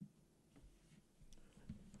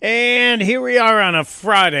And here we are on a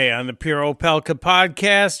Friday on the Pure Opelka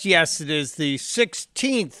podcast. Yes, it is the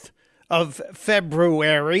 16th of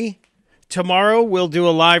February. Tomorrow we'll do a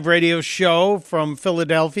live radio show from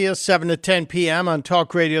Philadelphia, 7 to 10 p.m. on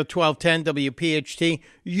Talk Radio 1210 WPHT.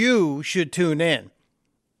 You should tune in.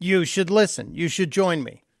 You should listen. You should join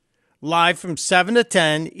me. Live from 7 to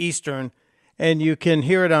 10 Eastern, and you can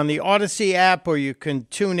hear it on the Odyssey app or you can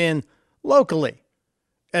tune in locally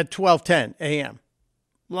at 1210 a.m.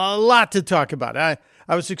 A lot to talk about. I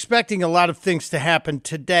was expecting a lot of things to happen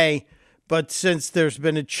today, but since there's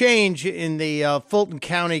been a change in the Fulton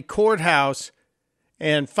County Courthouse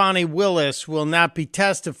and Fani Willis will not be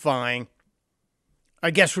testifying, I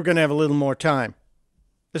guess we're going to have a little more time.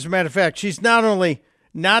 As a matter of fact, she's not only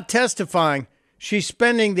not testifying, she's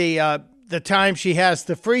spending the time she has,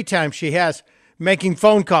 the free time she has, making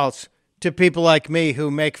phone calls to people like me who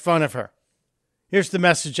make fun of her. Here's the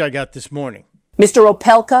message I got this morning. Mr.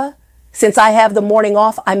 Opelka, since I have the morning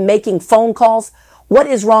off, I'm making phone calls. What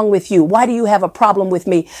is wrong with you? Why do you have a problem with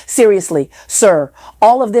me? Seriously, sir,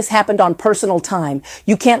 all of this happened on personal time.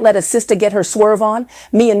 You can't let a sister get her swerve on.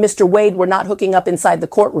 Me and Mr. Wade were not hooking up inside the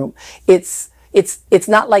courtroom. It's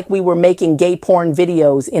not like we were making gay porn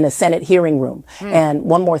videos in a Senate hearing room. And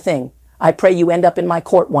one more thing, I pray you end up in my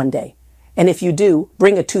court one day. And if you do,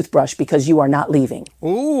 bring a toothbrush because you are not leaving.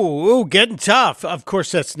 Ooh, getting tough. Of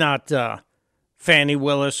course, that's not Fani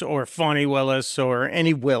Willis or Fani Willis or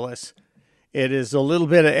any Willis. It is a little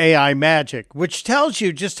bit of AI magic, which tells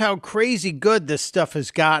you just how crazy good this stuff has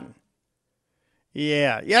gotten.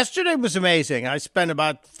 Yeah, yesterday was amazing. I spent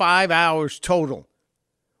about 5 hours total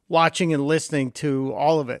watching and listening to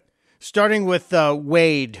all of it, starting with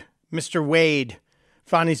Wade, Mr. Wade,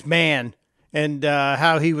 Fani's man, and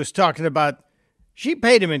how he was talking about she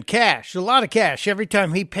paid him in cash, a lot of cash, every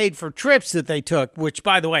time he paid for trips that they took, which,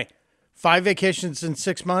 by the way, 5 vacations in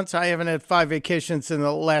 6 months? I haven't had 5 vacations in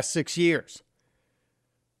the last 6 years.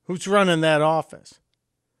 Who's running that office?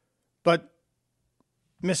 But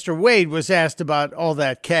Mr. Wade was asked about all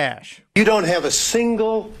that cash. You don't have a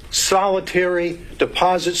single solitary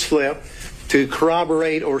deposit slip to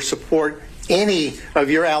corroborate or support any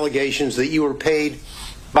of your allegations that you were paid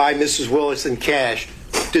by Mrs. Willis in cash,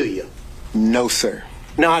 do you? No, sir.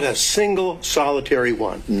 Not a single solitary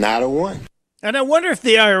one. Not a one. And I wonder if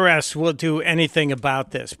the IRS will do anything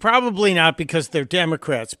about this. Probably not because they're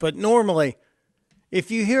Democrats. But normally,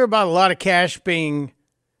 if you hear about a lot of cash being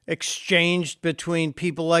exchanged between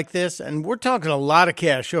people like this, and we're talking a lot of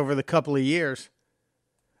cash over the couple of years,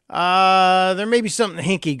 there may be something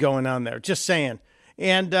hinky going on there. Just saying.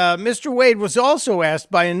 And Mr. Wade was also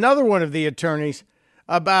asked by another one of the attorneys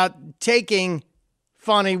about taking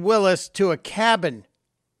Fani Willis to a cabin,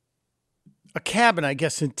 I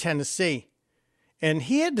guess, in Tennessee. And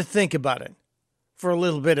he had to think about it for a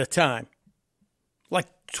little bit of time. Like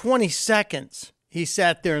 20 seconds, he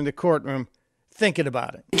sat there in the courtroom thinking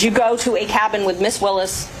about it. Did you go to a cabin with Miss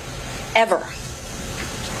Willis ever?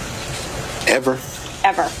 Ever?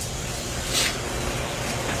 Ever.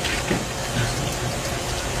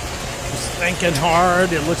 He's thinking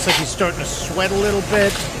hard. It looks like he's starting to sweat a little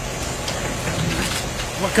bit.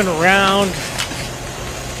 Looking around,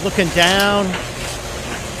 looking down.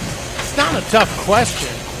 It's not a tough question.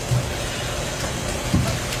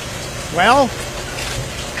 Well?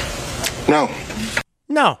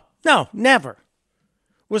 No, never.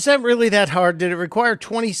 Was that really that hard? Did it require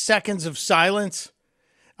 20 seconds of silence?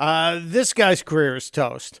 This guy's career is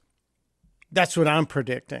toast. That's what I'm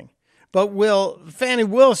predicting. But will Fani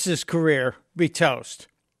Willis's career be toast?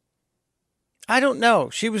 I don't know.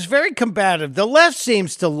 She was very combative. The left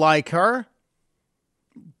seems to like her,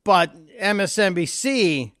 but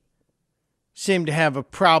MSNBC seemed to have a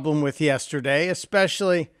problem with yesterday,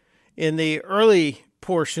 especially in the early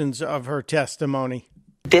portions of her testimony.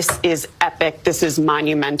 This is epic. This is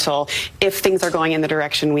monumental. If things are going in the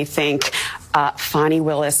direction we think, Fani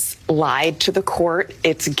Willis lied to the court.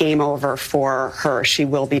 It's game over for her. She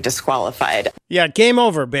will be disqualified. Yeah, game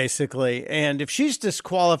over, basically. And if she's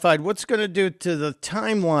disqualified, what's going to do to the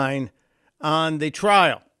timeline on the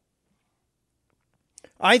trial?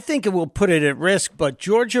 I think it will put it at risk, but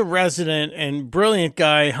Georgia resident and brilliant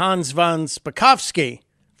guy Hans von Spakovsky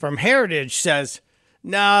from Heritage says,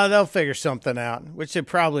 no, they'll figure something out, which they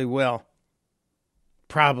probably will.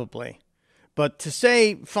 Probably. But to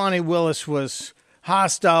say Fani Willis was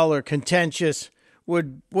hostile or contentious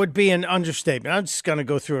would be an understatement. I'm just going to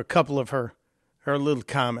go through a couple of her little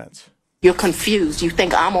comments. You're confused. You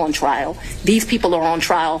think I'm on trial. These people are on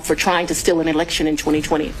trial for trying to steal an election in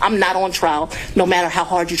 2020. I'm not on trial, no matter how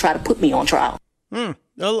hard you try to put me on trial. A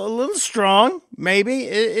little strong, maybe.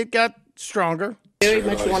 It got stronger. Very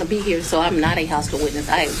much want to be here, so I'm not a hostile witness.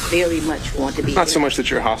 I very much want to be Not here. so much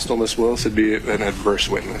that you're hostile, Miss Willis. It'd be an adverse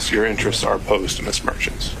witness. Your interests are opposed to Miss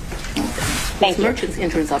Merchant's. Ms. Merchant's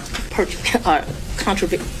interests are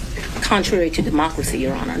contrary to democracy,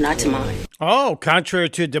 Your Honor, not to mine. Oh, contrary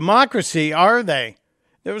to democracy, are they?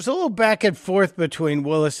 There was a little back and forth between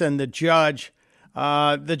Willis and the judge.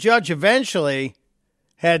 The judge eventually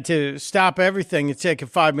had to stop everything and take a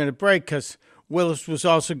 5-minute break because Willis was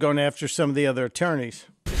also going after some of the other attorneys.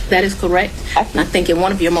 That is correct. And I think in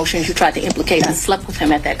one of your motions you tried to implicate I slept with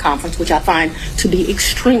him at that conference, which I find to be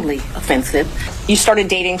extremely offensive. You started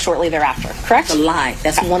dating shortly thereafter, correct? It's a lie.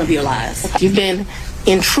 That's one of your lies. You've been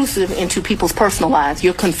intrusive into people's personal lives.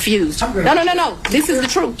 You're confused. No. This is the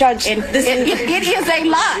truth, Judge. And it is a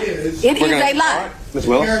lie. It is a lie. Ms.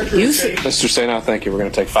 Willis? You Mr. Sainow, thank you. We're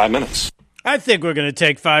going to take 5 minutes. I think we're going to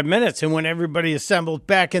take 5 minutes. And when everybody assembled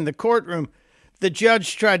back in the courtroom, the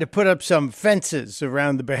judge tried to put up some fences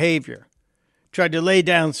around the behavior, tried to lay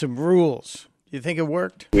down some rules. Do you think it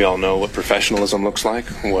worked? We all know what professionalism looks like,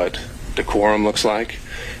 what decorum looks like,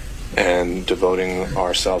 and devoting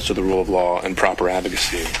ourselves to the rule of law and proper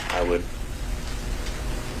advocacy. I would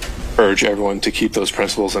urge everyone to keep those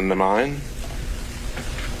principles in mind,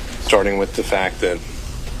 starting with the fact that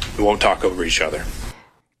we won't talk over each other.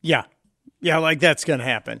 Yeah, like that's going to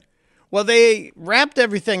happen. Well, they wrapped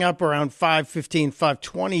everything up around 5:15,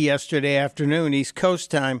 5:20 yesterday afternoon, East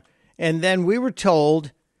Coast time, and then we were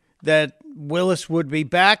told that Willis would be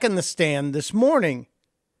back in the stand this morning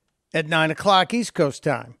at 9 o'clock East Coast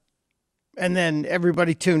time. And then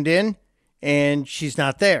everybody tuned in, and she's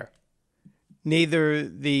not there. Neither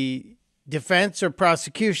the defense or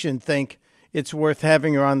prosecution think it's worth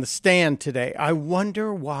having her on the stand today. I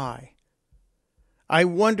wonder why.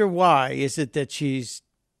 Is it that she's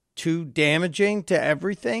too damaging to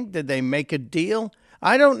everything? Did they make a deal?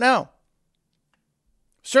 I don't know.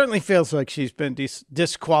 Certainly feels like she's been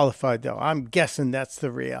disqualified, though. I'm guessing that's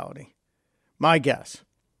the reality. My guess.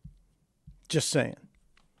 Just saying.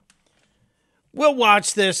 We'll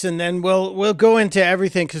watch this, and then we'll go into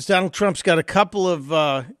everything, because Donald Trump's got a couple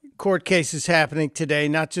of court cases happening today,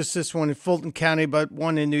 not just this one in Fulton County, but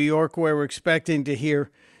one in New York, where we're expecting to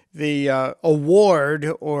hear the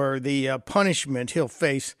award or the punishment he'll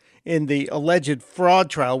face in the alleged fraud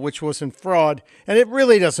trial, which wasn't fraud, and it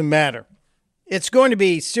really doesn't matter. It's going to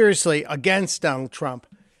be seriously against Donald Trump,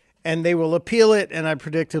 and they will appeal it, and I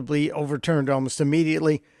predictably overturned almost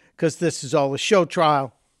immediately, because this is all a show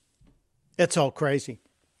trial. It's all crazy.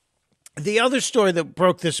 The other story that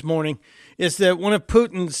broke this morning is that one of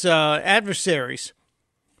Putin's adversaries,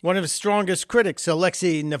 one of his strongest critics,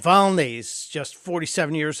 Alexei Navalny, is just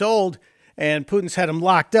 47 years old, and Putin's had him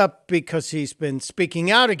locked up because he's been speaking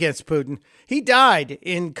out against Putin. He died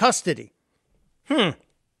in custody.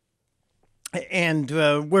 And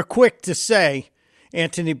we're quick to say,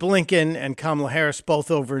 Antony Blinken and Kamala Harris, both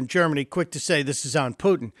over in Germany, quick to say this is on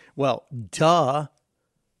Putin. Well, duh.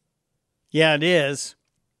 Yeah, it is.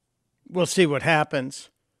 We'll see what happens.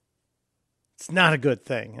 It's not a good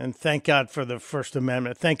thing. And thank God for the First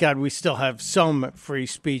Amendment. Thank God we still have some free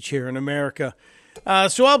speech here in America.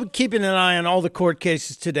 So I'll be keeping an eye on all the court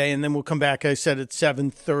cases today, and then we'll come back, I said, at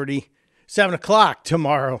 7 o'clock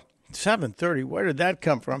tomorrow. 7:30, where did that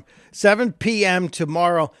come from? 7 p.m.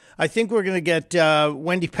 tomorrow. I think we're going to get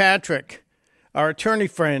Wendy Patrick, our attorney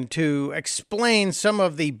friend, to explain some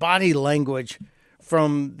of the body language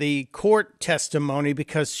from the court testimony,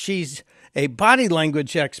 because she's a body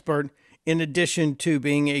language expert in addition to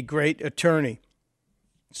being a great attorney.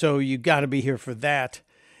 So you got to be here for that.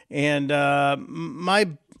 And my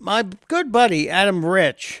good buddy, Adam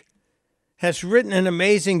Rich, has written an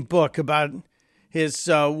amazing book about his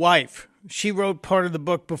wife. She wrote part of the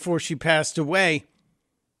book before she passed away,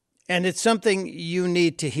 and it's something you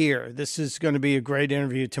need to hear. This is going to be a great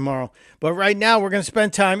interview tomorrow. But right now, we're going to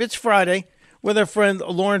spend time, it's Friday, with our friend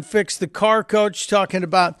Lauren Fix, the car coach, talking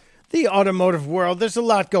about the automotive world. There's a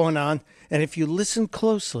lot going on, and if you listen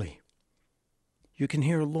closely, you can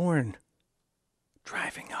hear Lauren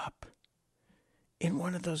driving up in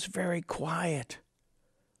one of those very quiet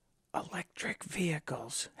electric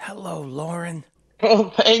vehicles. Hello, Lauren.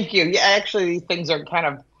 Oh, thank you. Yeah, actually, these things are kind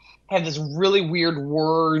of have this really weird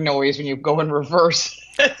whir noise when you go in reverse.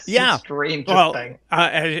 It's Yeah. the strangest Well, thing.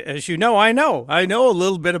 as you know, I know a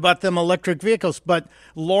little bit about them electric vehicles, but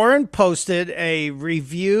Lauren posted a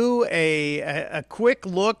review, a quick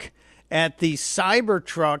look at the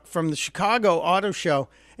Cybertruck from the Chicago Auto Show,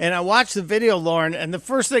 and I watched the video, Lauren, and the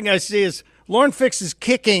first thing I see is Lauren Fix is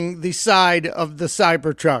kicking the side of the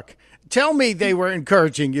Cybertruck. Tell me they were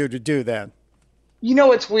encouraging you to do that.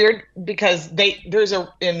 It's weird because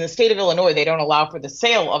in the state of Illinois, they don't allow for the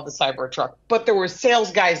sale of the Cybertruck, but there were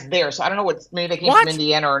sales guys there. So I don't know maybe they came from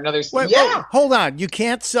Indiana or another state. Wait, hold on. You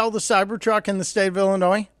can't sell the Cybertruck in the state of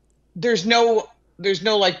Illinois? There's no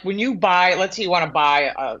like when you buy, let's say you want to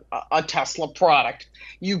buy a Tesla product,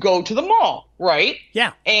 you go to the mall, right?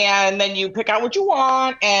 Yeah. And then you pick out what you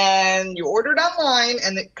want and you order it online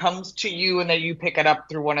and it comes to you and then you pick it up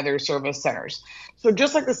through one of their service centers. So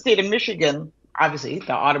just like the state of Michigan, obviously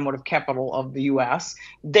the automotive capital of the U.S.,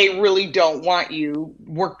 they really don't want you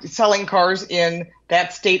selling cars in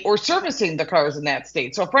that state or servicing the cars in that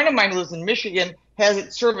state. So a friend of mine who lives in Michigan has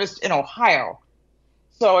it serviced in Ohio.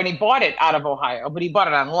 So, and he bought it out of Ohio, but he bought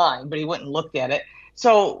it online, but he went and looked at it.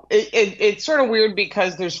 So it's sort of weird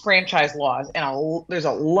because there's franchise laws and there's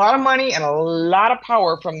a lot of money and a lot of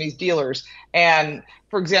power from these dealers. And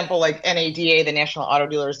for example, like NADA, the National Auto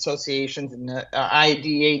Dealers Associations, and the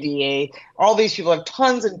IDADA, all these people have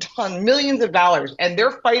tons and tons, millions of dollars, and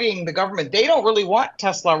they're fighting the government. They don't really want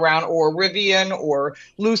Tesla around or Rivian or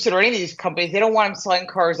Lucid or any of these companies. They don't want them selling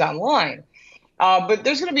cars online. But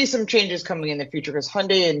there's going to be some changes coming in the future because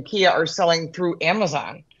Hyundai and Kia are selling through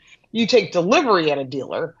Amazon. You take delivery at a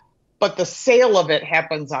dealer, but the sale of it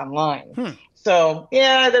happens online. So,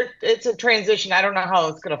 yeah, it's a transition. I don't know how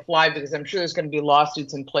it's going to fly because I'm sure there's going to be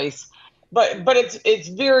lawsuits in place. But it's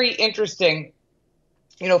very interesting,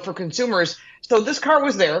 for consumers. So this car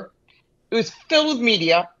was there. It was filled with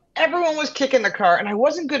media. Everyone was kicking the car, and I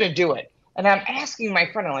wasn't going to do it. And I'm asking my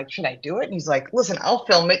friend, I'm like, should I do it? And he's like, listen, I'll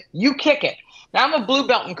film it. You kick it. Now, I'm a blue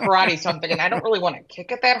belt in karate something, and I don't really want to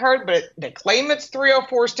kick it that hard, but they claim it's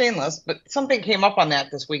 304 stainless, but something came up on that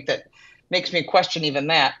this week that makes me question even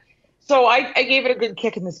that. So I gave it a good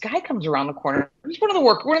kick, and this guy comes around the corner. He's one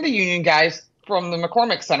of the union guys from the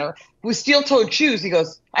McCormick Center with steel-toed shoes. He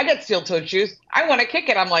goes, I got steel-toed shoes. I want to kick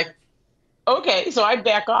it. I'm like, okay. So I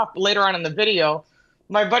back off later on in the video.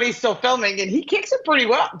 My buddy's still filming, and he kicks it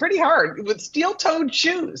pretty hard with steel-toed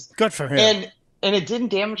shoes. Good for him. And it didn't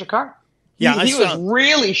damage the car. Yeah, he was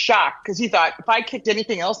really shocked because he thought if I kicked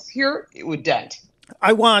anything else here, it would dent.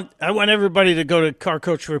 I want everybody to go to Car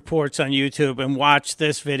Coach Reports on YouTube and watch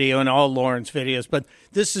this video and all Lauren's videos. But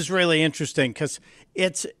this is really interesting because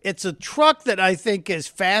it's a truck that I think is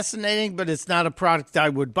fascinating, but it's not a product I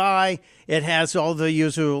would buy. It has all the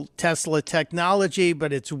usual Tesla technology,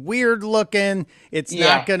 but it's weird looking. It's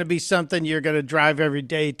not going to be something you're going to drive every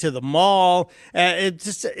day to the mall.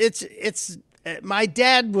 It's my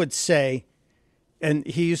dad would say, and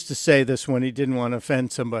he used to say this when he didn't want to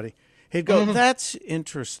offend somebody. He'd go, that's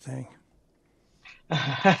interesting. He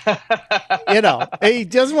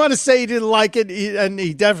doesn't want to say he didn't like it, and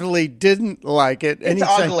he definitely didn't like it. And it's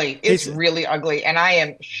ugly. It's really ugly. And I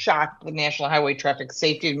am shocked the National Highway Traffic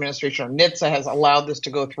Safety Administration, or NHTSA, has allowed this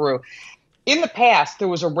to go through. In the past, there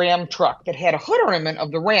was a Ram truck that had a hood ornament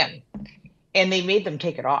of the Ram, and they made them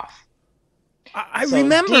take it off. I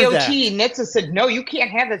remember DOT, that. NHTSA said, no, you can't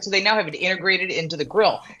have that. So they now have it integrated into the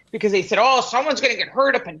grill because they said, oh, someone's going to get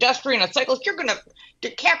hurt, a pedestrian, a cyclist, you're going to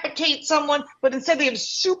decapitate someone. But instead they have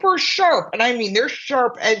super sharp, and I mean they're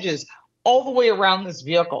sharp edges all the way around this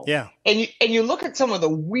vehicle. Yeah. And you look at some of the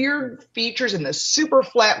weird features in the super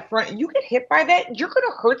flat front, you get hit by that, you're going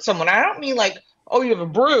to hurt someone. I don't mean like, oh, you have a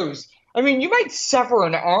bruise. I mean, you might sever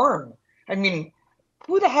an arm. I mean,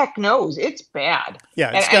 who the heck knows? It's bad. Yeah,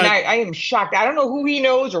 and I am shocked. I don't know who he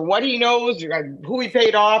knows or what he knows or who he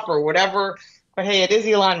paid off or whatever. But hey, it is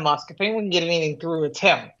Elon Musk. If anyone can get anything through, it's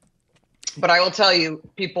him. But I will tell you,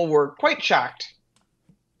 people were quite shocked.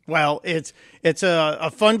 Well, it's a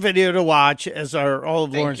fun video to watch, as are all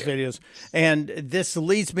of Lauren's videos. And this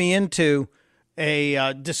leads me into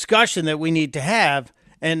a discussion that we need to have.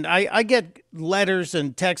 And I get letters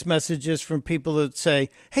and text messages from people that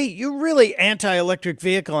say, hey, you're really anti-electric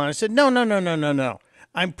vehicle. And I said, no.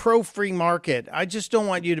 I'm pro-free market. I just don't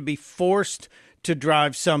want you to be forced to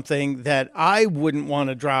drive something that I wouldn't want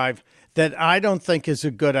to drive, that I don't think is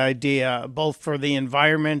a good idea, both for the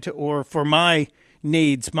environment or for my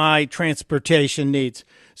needs, my transportation needs.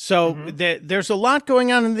 So there's a lot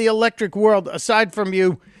going on in the electric world, aside from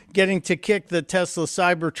you getting to kick the Tesla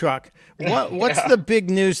Cybertruck. What's the big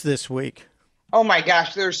news this week? Oh my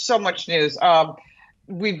gosh, there's so much news.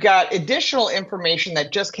 We've got additional information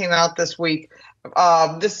that just came out this week.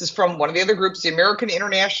 This is from one of the other groups, the American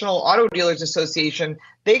International Auto Dealers Association.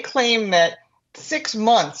 They claim that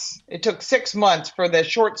it took 6 months for the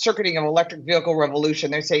short circuiting of electric vehicle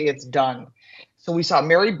revolution. They say it's done. So we saw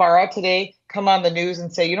Mary Barra today come on the news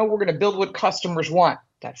and say, we're going to build what customers want.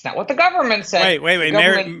 That's not what the government said. Wait.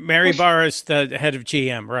 Mary Barra is the head of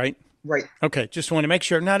GM, right? Right. Okay, just want to make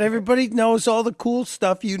sure. Not everybody knows all the cool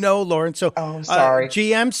stuff you know, Lauren. So, sorry.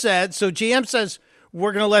 GM says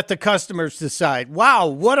we're going to let the customers decide. Wow,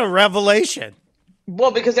 what a revelation!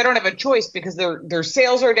 Well, because they don't have a choice, because their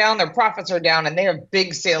sales are down, their profits are down, and they have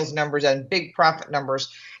big sales numbers and big profit numbers.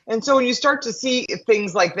 And so when you start to see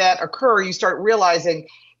things like that occur, you start realizing,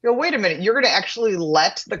 wait a minute, you're going to actually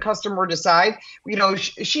let the customer decide?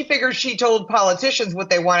 She figures she told politicians what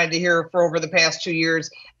they wanted to hear for over the past 2 years,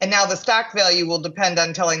 and now the stock value will depend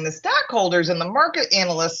on telling the stockholders and the market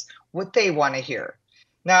analysts what they want to hear.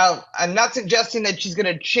 Now, I'm not suggesting that she's going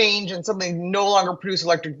to change and something no longer produce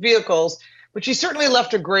electric vehicles, but she certainly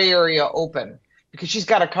left a gray area open because she's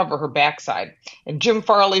got to cover her backside. And Jim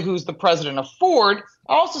Farley, who's the president of Ford,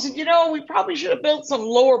 also said, we probably should have built some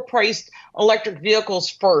lower priced electric vehicles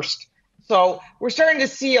first. So we're starting to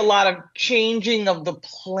see a lot of changing of the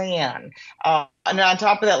plan. And on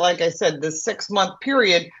top of that, like I said, the 6-month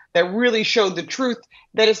period that really showed the truth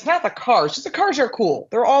that it's not the cars. Just the cars are cool.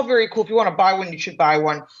 They're all very cool. If you want to buy one, you should buy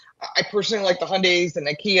one. I personally like the Hyundais and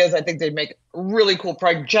the Kias. I think they make a really cool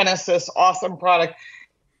product. Genesis, awesome product.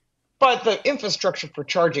 But the infrastructure for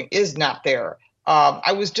charging is not there.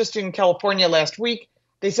 I was just in California last week.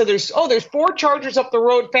 They said there's 4 chargers up the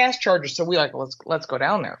road, fast chargers. So we let's go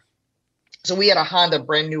down there. So we had a Honda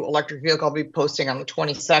brand new electric vehicle I'll be posting on the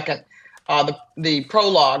 22nd, the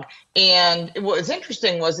prologue. And what was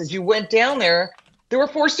interesting was as you went down there were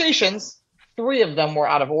 4 stations. 3 of them were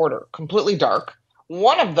out of order, completely dark.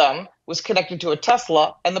 One of them was connected to a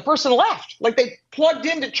Tesla, and the person left. Like they plugged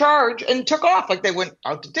in to charge and took off, like they went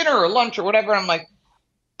out to dinner or lunch or whatever. I'm like,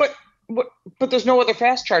 but there's no other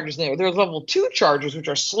fast chargers there. There's level 2 chargers, which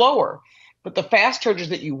are slower. But the fast chargers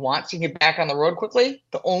that you want so you can get back on the road quickly,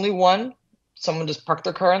 the only one, someone just parked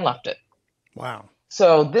their car and left it. Wow.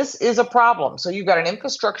 So this is a problem. So you've got an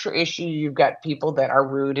infrastructure issue. You've got people that are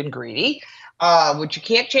rude and greedy, which you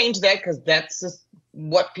can't change that because that's just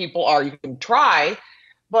what people are. You can try,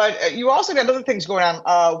 but you also got other things going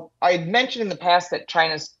on. I had mentioned in the past that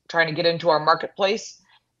China's trying to get into our marketplace.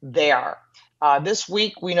 They are. This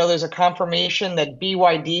week, we know there's a confirmation that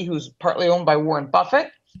BYD, who's partly owned by Warren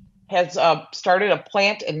Buffett, has started a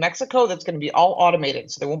plant in Mexico that's going to be all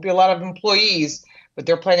automated. So there won't be a lot of employees, but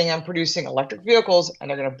they're planning on producing electric vehicles, and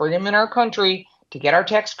they're going to bring them in our country to get our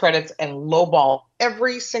tax credits and lowball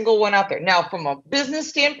every single one out there. Now, from a business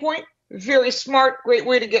standpoint, very smart, great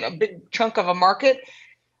way to get a big chunk of a market.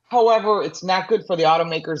 However, it's not good for the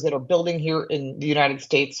automakers that are building here in the United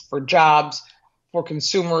States for jobs, for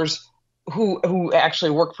consumers who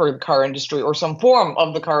actually work for the car industry or some form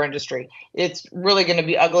of the car industry. It's really going to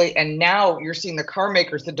be ugly. And now you're seeing the car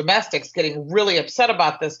makers, the domestics, getting really upset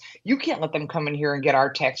about this. You can't let them come in here and get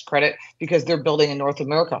our tax credit because they're building in North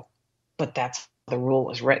America. But that's how the rule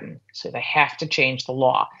was written. So they have to change the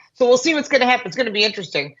law. So we'll see what's going to happen. It's going to be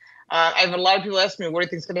interesting. I have a lot of people ask me, what do you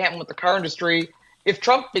think is going to happen with the car industry if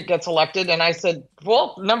Trump gets elected? And I said,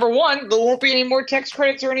 well, number one, there won't be any more tax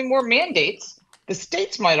credits or any more mandates. The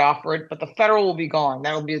states might offer it, but the federal will be gone.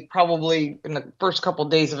 That'll be probably in the first couple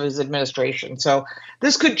of days of his administration. So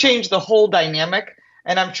this could change the whole dynamic.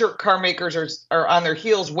 And I'm sure car makers are on their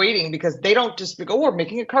heels waiting because they don't just go, we're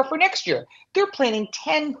making a car for next year. They're planning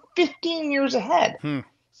 10, 15 years ahead.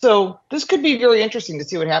 So this could be very interesting to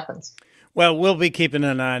see what happens. Well, we'll be keeping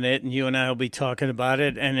an eye on it, and you and I will be talking about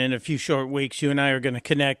it. And in a few short weeks, you and I are going to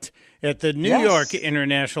connect at the New York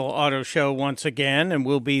International Auto Show once again, and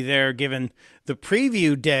we'll be there giving the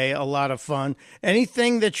preview day a lot of fun.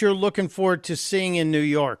 Anything that you're looking forward to seeing in New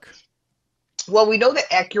York? Well, we know that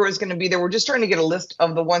Acura is going to be there. We're just starting to get a list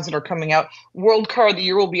of the ones that are coming out. World Car of the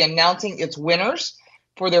Year will be announcing its winners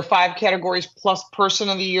for their 5 categories plus Person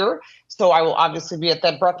of the Year. So I will obviously be at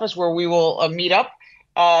that breakfast where we will meet up.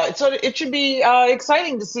 So it should be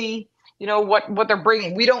exciting to see, what they're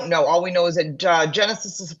bringing. We don't know. All we know is that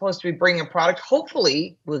Genesis is supposed to be bringing a product.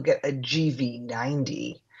 Hopefully, we'll get a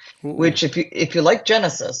GV90, which if you like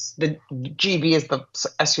Genesis, the GV is the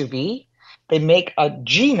SUV. They make a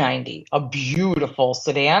G90, a beautiful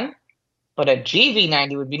sedan, but a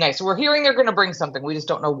GV90 would be nice. So we're hearing they're going to bring something. We just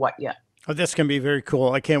don't know what yet. Oh, that's going to be very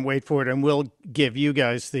cool. I can't wait for it. And we'll give you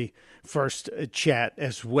guys the first chat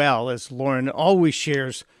as well, as Lauren always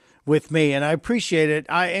shares with me. And I appreciate it.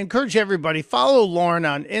 I encourage everybody, follow Lauren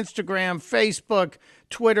on Instagram, Facebook,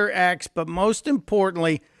 Twitter, X, but most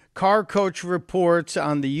importantly, Car Coach Reports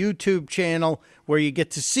on the YouTube channel, where you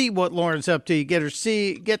get to see what Lauren's up to. You get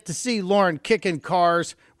to see Lauren kicking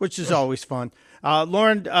cars, which is always fun.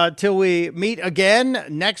 Lauren, till we meet again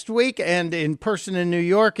next week and in person in New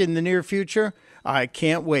York in the near future, I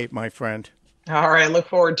can't wait, my friend. All right. I look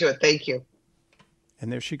forward to it. Thank you.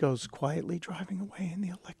 And there she goes, quietly driving away in the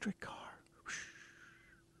electric car.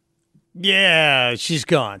 Yeah, she's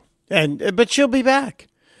gone. But she'll be back.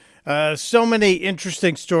 So many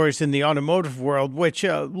interesting stories in the automotive world, which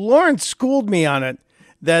Lauren schooled me on it,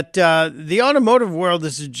 that the automotive world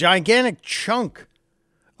is a gigantic chunk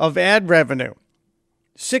of ad revenue.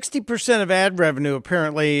 60% of ad revenue,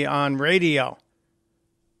 apparently, on radio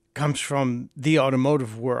comes from the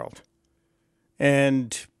automotive world.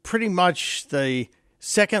 And pretty much the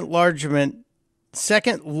second largest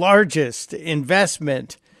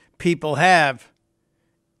investment people have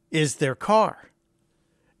is their car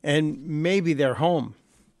and maybe their home.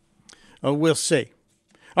 We'll see.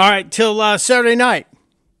 All right, till Saturday night.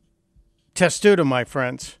 Testudo, my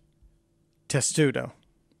friends. Testudo.